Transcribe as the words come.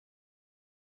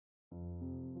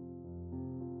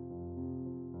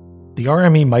The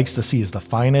RME Micstasy is the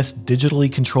finest,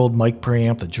 digitally controlled mic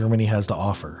preamp that Germany has to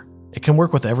offer. It can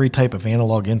work with every type of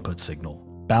analog input signal,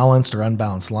 balanced or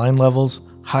unbalanced line levels,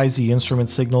 high Z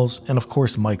instrument signals, and of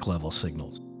course mic level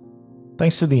signals.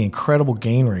 Thanks to the incredible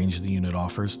gain range the unit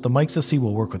offers, the Micstasy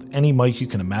will work with any mic you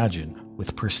can imagine,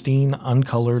 with pristine,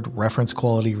 uncolored, reference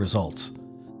quality results.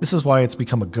 This is why it's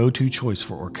become a go-to choice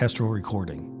for orchestral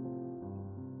recording.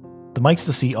 The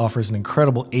Micstasy offers an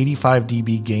incredible 85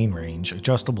 dB gain range,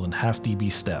 adjustable in half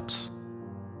dB steps.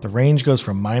 The range goes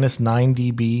from -9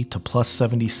 dB to plus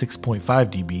 76.5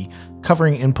 dB,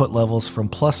 covering input levels from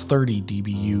plus 30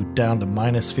 dBu down to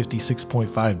minus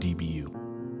 56.5 dBu.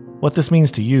 What this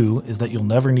means to you is that you'll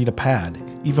never need a pad,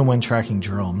 even when tracking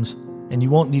drums, and you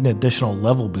won't need an additional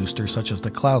level booster such as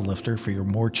the cloud lifter for your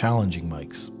more challenging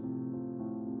mics.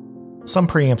 Some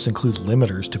preamps include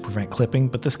limiters to prevent clipping,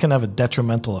 but this can have a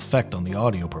detrimental effect on the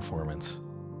audio performance.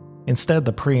 Instead,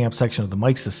 the preamp section of the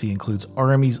Micstasy includes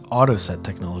RME's AutoSet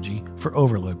Technology for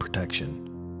overload protection.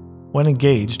 When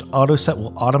engaged, AutoSet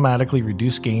will automatically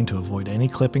reduce gain to avoid any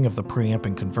clipping of the preamp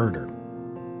and converter.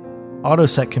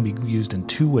 AutoSet can be used in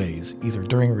two ways, either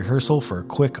during rehearsal for a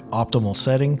quick, optimal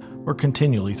setting, or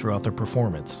continually throughout the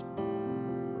performance.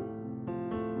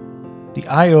 The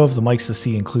I/O of the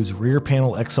Micstasy includes rear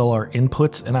panel XLR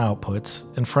inputs and outputs,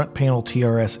 and front panel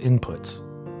TRS inputs.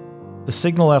 The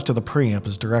signal after the preamp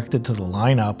is directed to the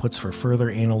line outputs for further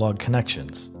analog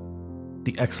connections.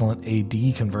 The excellent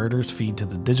AD converters feed to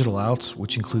the digital outs,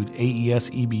 which include AES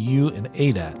EBU and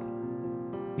ADAT.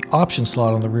 The option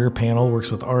slot on the rear panel works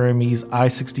with RME's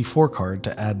I64 card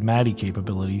to add MADI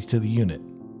capability to the unit.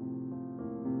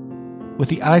 With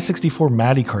the I64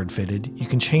 MADI card fitted, you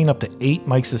can chain up to 8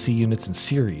 Micstasy units in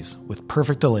series, with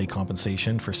perfect delay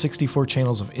compensation for 64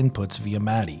 channels of inputs via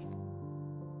MADI.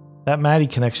 That MADI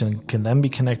connection can then be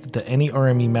connected to any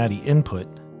RME MADI input,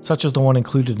 such as the one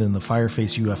included in the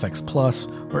Fireface UFX Plus,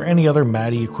 or any other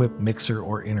MADI-equipped mixer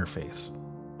or interface.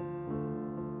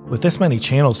 With this many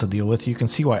channels to deal with, you can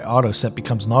see why AutoSet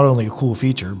becomes not only a cool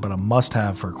feature, but a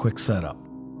must-have for a quick setup.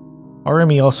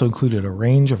 RME also included a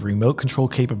range of remote control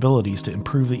capabilities to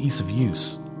improve the ease of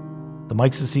use. The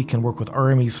Micstasy can work with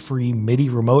RME's free MIDI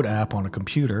remote app on a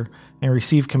computer and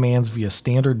receive commands via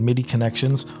standard MIDI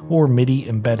connections or MIDI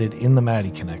embedded in the MADI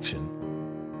connection.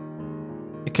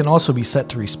 It can also be set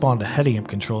to respond to head amp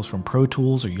controls from Pro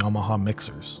Tools or Yamaha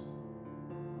mixers.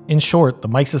 In short, the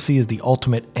Micstasy is the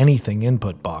ultimate anything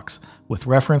input box, with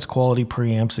reference quality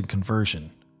preamps and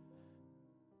conversion.